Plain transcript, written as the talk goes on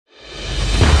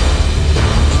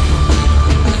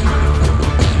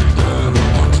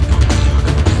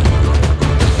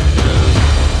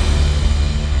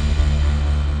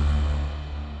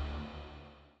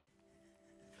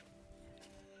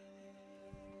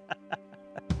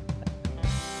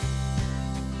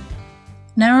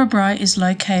Narrabri is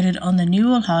located on the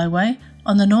Newell Highway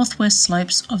on the northwest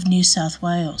slopes of New South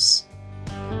Wales.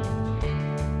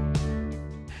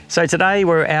 So today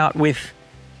we're out with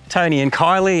Tony and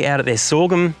Kylie out at their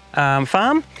sorghum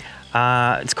farm.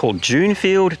 It's called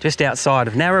Junefield, just outside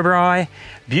of Narrabri.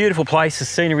 Beautiful place, the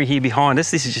scenery here behind us.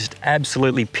 This is just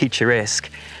absolutely picturesque.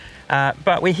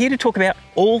 But we're here to talk about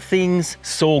all things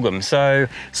sorghum. So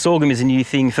sorghum is a new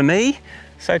thing for me.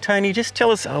 So Tony, just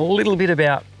tell us a little bit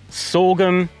about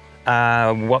sorghum,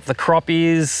 what the crop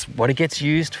is, what it gets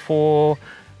used for.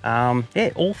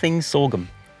 Yeah, all things sorghum.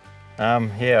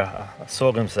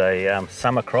 Sorghum's a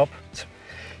summer crop.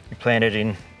 You plant it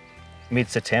in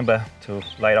mid-September to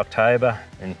late October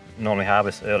and normally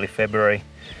harvest early February.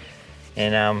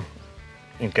 And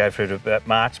you go through to about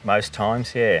March most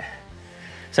times, yeah.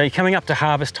 So you're coming up to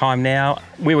harvest time now.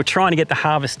 We were trying to get the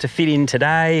harvest to fit in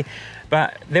today,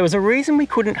 but there was a reason we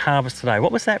couldn't harvest today.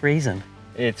 What was that reason?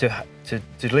 Yeah, to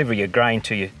deliver your grain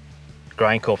to your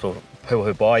grain corps or people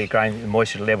who buy your grain, the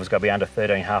moisture level's got to be under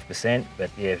 13.5%, but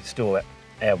yeah, still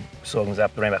our sorghum's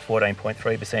up around about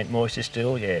 14.3% moisture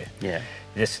still, yeah. Yeah.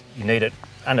 You need it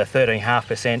under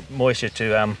 13.5% moisture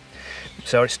to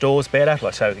so it stores better,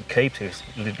 like so it keeps.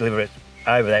 Deliver it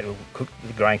over that,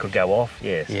 the grain could go off,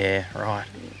 yes. Yeah, right.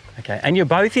 Okay, and you're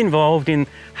both involved in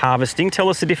harvesting. Tell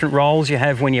us the different roles you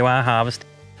have when you are harvesting.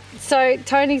 So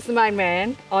Tony's the main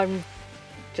man. I'm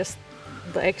just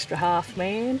the extra half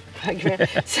man.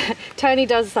 So Tony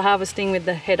does the harvesting with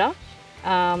the header,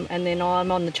 and then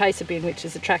I'm on the chaser bin, which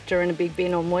is a tractor and a big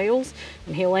bin on wheels,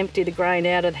 and he'll empty the grain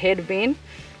out of the header bin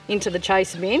into the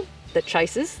chaser bin that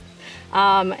chases,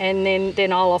 and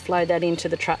then I'll offload that into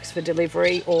the trucks for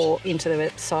delivery or into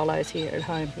the silos here at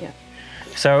home. Yeah.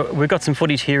 So we've got some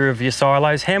footage here of your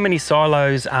silos. How many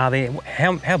silos are there?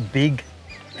 How big?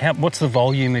 What's the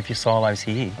volume of your silos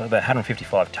here? About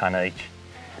 155 tonne each.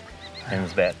 And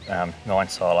there's about 9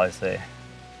 silos there.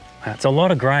 It's a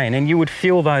lot of grain, and you would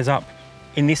fill those up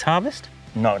in this harvest?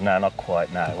 No, not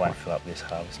quite, no, it won't fill up this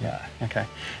harvest, no. Okay.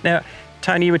 Now,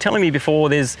 Tony, you were telling me before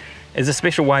there's a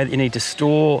special way that you need to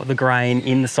store the grain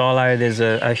in the silo. There's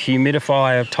a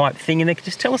humidifier type thing in there.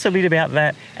 Just tell us a bit about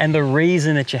that and the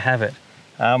reason that you have it.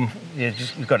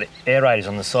 You've got aerators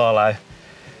on the silo.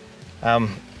 The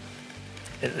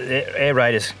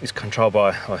aerator is controlled by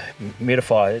a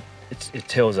humidifier. It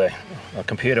tells a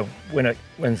computer when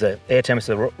the air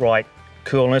temperature is the right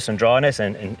coolness and dryness,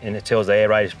 and it tells the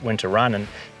aerator when to run, and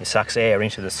it sucks air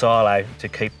into the silo to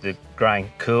keep the grain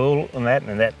cool and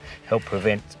that help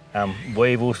prevent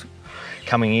weevils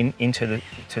coming into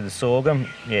the sorghum.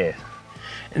 Yeah.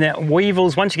 Now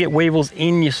weevils, once you get weevils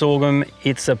in your sorghum,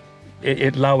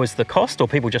 it lowers the cost, or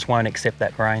people just won't accept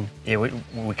that grain? Yeah,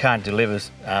 we can't deliver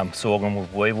sorghum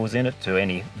with weevils in it to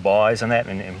any buyers and that.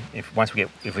 And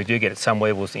if we do get some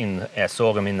weevils in our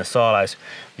sorghum in the silos,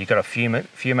 you've got to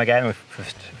fumigate them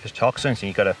for toxins, and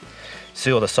you've got to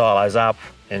seal the silos up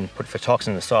and put toxins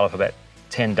in the silo for about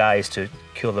 10 days to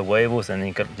kill the weevils, and then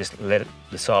you've got to just let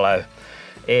the silo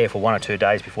air for 1 or 2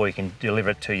 days before you can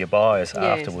deliver it to your buyers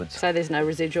afterwards. So there's no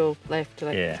residual left.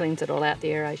 That cleans it all out,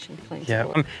 the aeration cleans it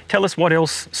all. Tell us what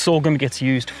else sorghum gets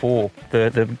used for.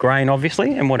 The grain,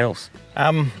 obviously, and what else?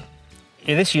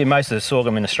 This year most of the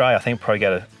sorghum in Australia, I think, probably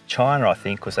go to China, I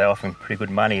think, because they offer pretty good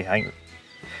money. I think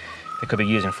they could be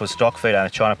using for stock feed out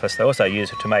of China, plus they also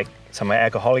use it to make some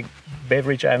alcoholic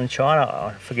beverage over in China.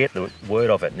 I forget the word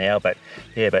of it now, but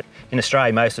in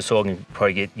Australia most of the sorghum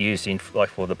probably get used in like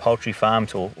for the poultry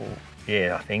farms or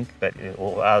I think,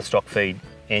 or other stock feed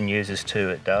end users too.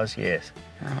 It does, yes.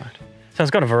 Right. So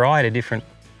it's got a variety of different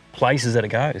places that it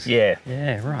goes. Yeah.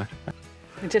 Yeah, right.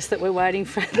 Just that we're waiting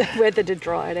for the weather to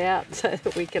dry it out so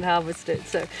that we can harvest it.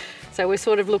 So we're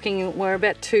sort of we're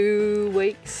about 2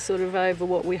 weeks sort of over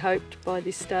what we hoped by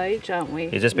this stage, aren't we?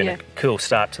 It's just been a cool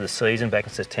start to the season. Back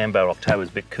in September, October was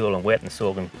a bit cool and wet, and the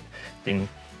sorghum didn't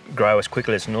grow as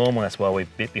quickly as normal. That's why we're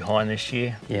a bit behind this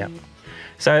year. Yeah.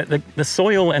 So the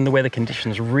soil and the weather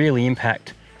conditions really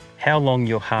impact how long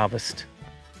you'll harvest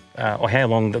or how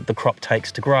long the crop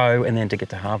takes to grow and then to get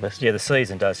to harvest. Yeah, the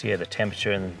season does, the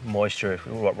temperature and the moisture,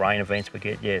 what rain events we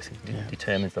get, yes, it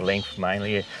determines the length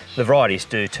mainly, yeah. The varieties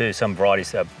do too, some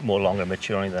varieties are more longer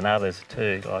maturing than others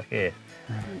too,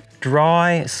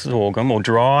 Dry sorghum, or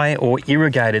dry or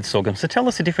irrigated sorghum. So tell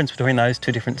us the difference between those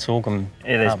two different sorghum.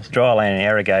 Yeah, there's dry land and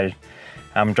irrigated.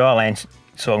 Dry land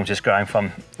sorghum just growing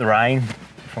from the rain,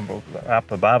 from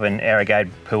up above, and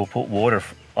irrigated, people put water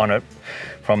on it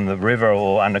from the river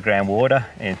or underground water,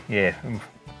 and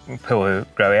people who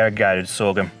grow irrigated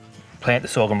sorghum plant the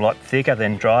sorghum a lot thicker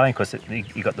than drying because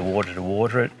you got the water to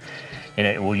water it, and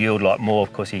it will yield a lot more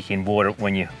because you can water it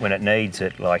when it needs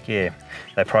it. Like, yeah,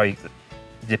 they probably,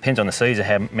 depends on the season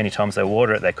how many times they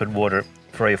water it. They could water it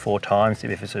 3 or 4 times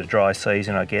if it's a dry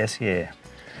season, I guess, yeah.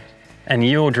 And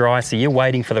you're dry, so you're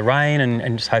waiting for the rain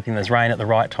and just hoping there's rain at the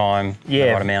right time, yeah,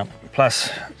 the right amount. Plus,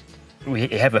 we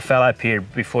have a fallow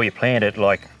period before you plant it.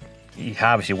 Like, you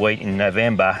harvest your wheat in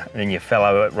November, and then you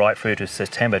fallow it right through to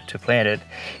September to plant it.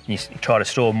 You try to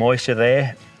store moisture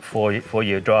there for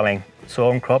your dryland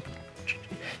sorghum crop.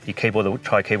 You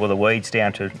try to keep all the weeds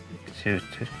down to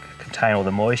contain all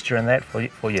the moisture and that for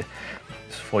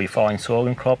your following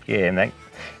sorghum crop. Yeah, and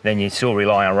then you still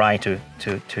rely on rain to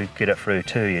get it through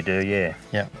too. You do, yeah.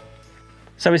 Yeah.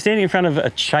 So we're standing in front of a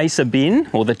chaser bin,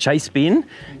 or the chase bin.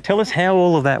 Tell us how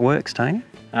all of that works, Tony.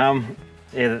 Yeah,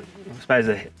 I suppose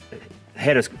the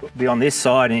header will be on this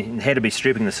side, and the header be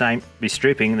stripping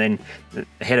then the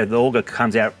head of the auger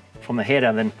comes out from the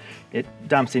header, then it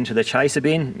dumps into the chaser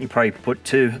bin. You probably put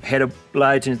 2 header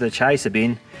loads into the chaser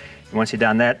bin, and once you've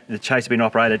done that, the chaser bin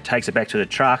operator takes it back to the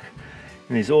truck,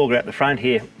 and this auger at the front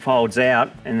here folds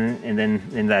out, and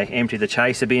then they empty the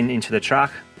chaser bin into the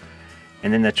truck.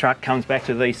 And then the truck comes back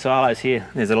to these silos here.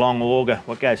 There's a long auger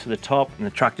what goes to the top, and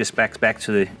the truck just backs back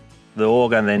to the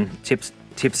auger and then tips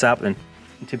up and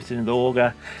tips into the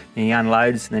auger, and he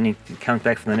unloads, and then he comes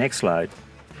back for the next load.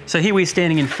 So here we're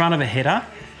standing in front of a header,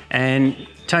 and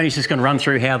Tony's just going to run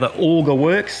through how the auger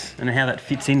works and how that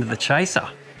fits into the chaser.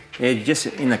 Yeah, just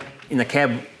in the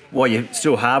cab while you're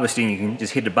still harvesting, you can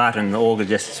just hit the button and the auger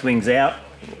just swings out,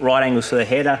 right angles to the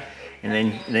header,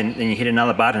 and then you hit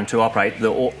another button to operate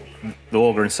the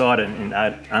auger inside it, and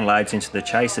unloads into the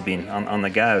chaser bin on the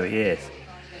go, yes.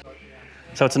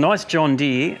 So it's a nice John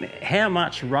Deere. How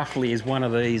much roughly is one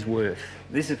of these worth?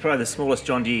 This is probably the smallest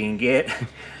John Deere you can get.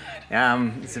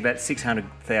 It's about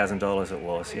 $600,000 it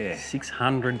was, yeah.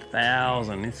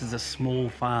 600,000. This is a small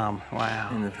farm. Wow.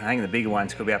 And I think the bigger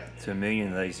ones could be up to $1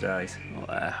 million these days.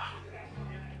 Wow.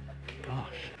 Gosh.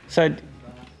 So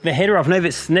the header, I've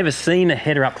never seen a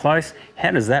header up close.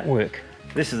 How does that work?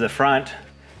 This is the front.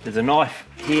 There's a knife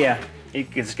here.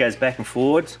 It just goes back and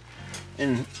forwards.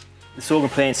 And the sorghum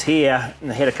plant's here, and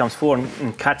the header comes forward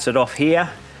and cuts it off here.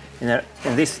 And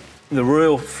the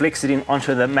reel flicks it in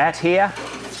onto the mat here,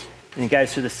 and it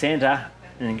goes to the centre,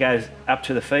 and it goes up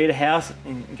to the feeder house,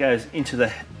 and it goes into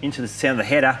the centre of the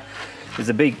header. There's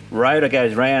a big rotor that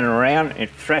goes round and around. It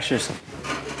thrashes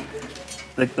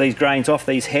these grains off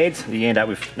these heads. You end up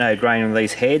with no grain on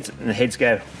these heads, and the heads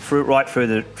go right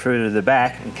through to the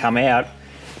back and come out,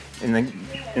 and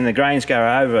the grains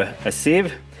go over a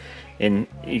sieve, and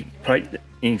you've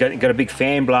got a big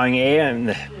fan blowing air, and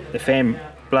the fan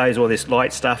blows all this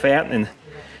light stuff out, and the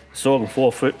sorghum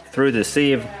falls through the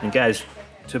sieve and goes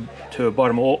to a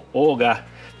bottom auger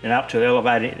and up to the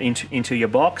elevator into your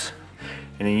box,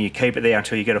 and then you keep it there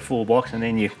until you get a full box, and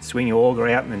then you swing your auger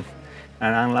out and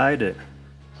unload it.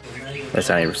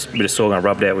 That's only a bit of sorghum I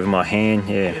rubbed out with my hand,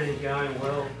 yeah.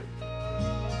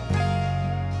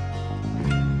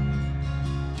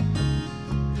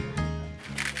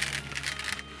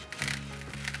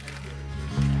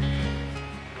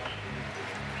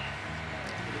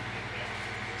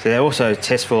 So they also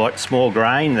test for like small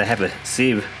grain. They have a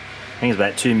sieve, I think it's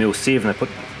about 2 mil sieve, and they put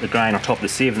the grain on top of the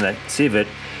sieve and they sieve it.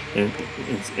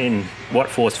 And what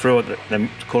falls through it, they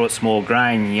call it small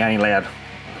grain. You're only allowed,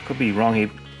 I could be wrong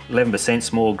here, 11%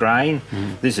 small grain.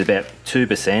 This is about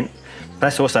 2%.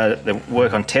 Plus also they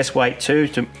work on test weight too.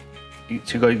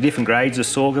 To go different grades of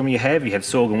sorghum you have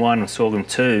sorghum 1 and sorghum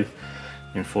 2.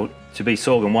 And to be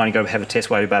sorghum 1, you've got to have a test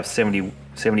weight above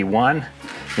 71.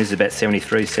 This is about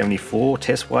 73, 74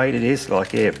 test weight it is.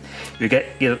 Like, yeah,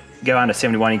 if you go under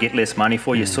 71, you get less money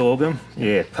for your sorghum.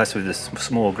 Yeah, plus with the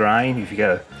small grain, if you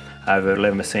go over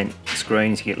 11%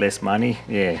 screens, you get less money,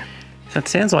 yeah. So it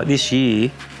sounds like this year,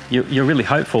 you're really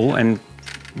hopeful, and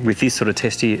with this sort of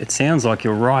test here, it sounds like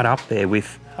you're right up there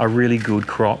with a really good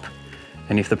crop.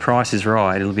 And if the price is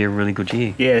right, it'll be a really good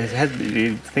year. Yeah,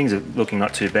 things are looking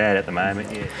not too bad at the moment.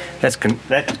 Yeah,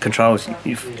 that controls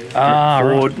if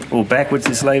forward or backwards.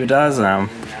 This lever does.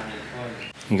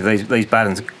 These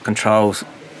buttons controls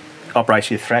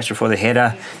operates your thresher for the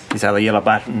header. This other yellow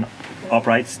button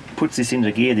operates, puts this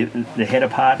into gear, the header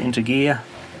part into gear.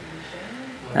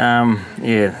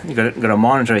 Yeah, you've got a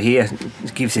monitor here.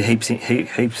 It gives you heaps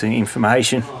of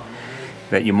information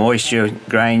about your moisture,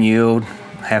 grain yield,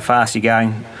 how fast you're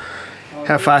going,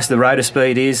 how fast the rotor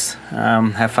speed is,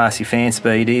 how fast your fan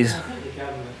speed is.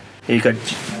 You've got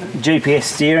GPS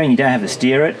steering, you don't have to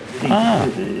steer it.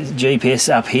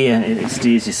 GPS up here, it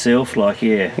steers yourself, like,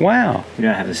 yeah. Wow. You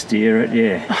don't have to steer it,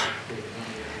 yeah.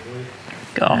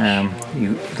 Gosh.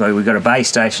 like we've got a base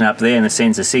station up there and it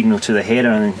sends a signal to the header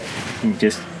and you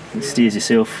just steers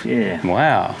yourself. Yeah.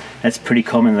 Wow. That's pretty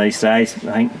common these days.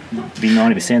 I think be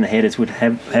 90% of the headers would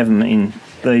have them in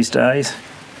these days.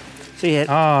 So yeah.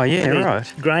 Oh yeah,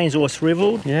 right. Grain's all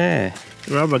shriveled. Yeah.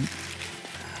 Rubber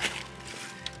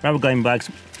grain bugs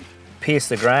pierce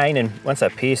the grain, and once they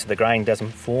pierce it, the grain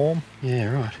doesn't form.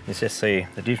 Yeah, right. You just see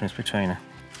the difference between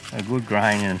a good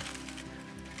grain and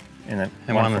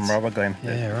one from rubber grain.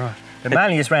 Yeah, right. But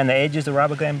mainly just around the edges the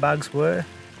rubber grain bugs were.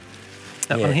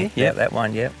 That one here? Yeah, that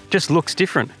one, yeah. Just looks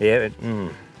different. Yeah.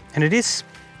 And it is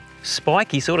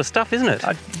spiky sort of stuff, isn't it?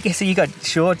 I guess you got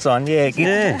shorts on, yeah.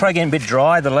 Probably getting a bit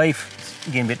dry, the leaf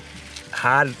getting a bit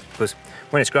hard, because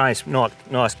when it's growing it's not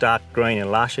nice dark green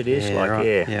and lush it is.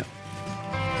 Yeah.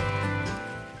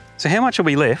 So how much will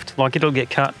be left? Like it'll get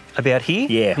cut about here?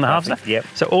 Yeah. From the harvester? Yep.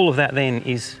 So all of that then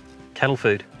is cattle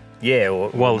food? Yeah.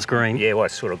 While it's green? Yeah, while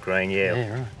it's sort of green, yeah.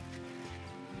 Yeah, right.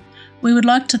 We would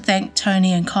like to thank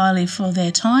Tony and Kylie for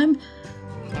their time.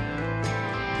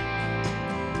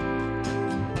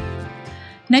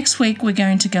 Next week we're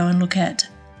going to go and look at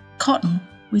cotton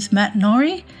with Matt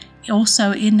Norrie,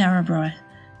 also in Narrabri.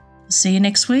 See you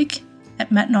next week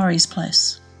at Matt Norrie's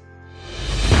place.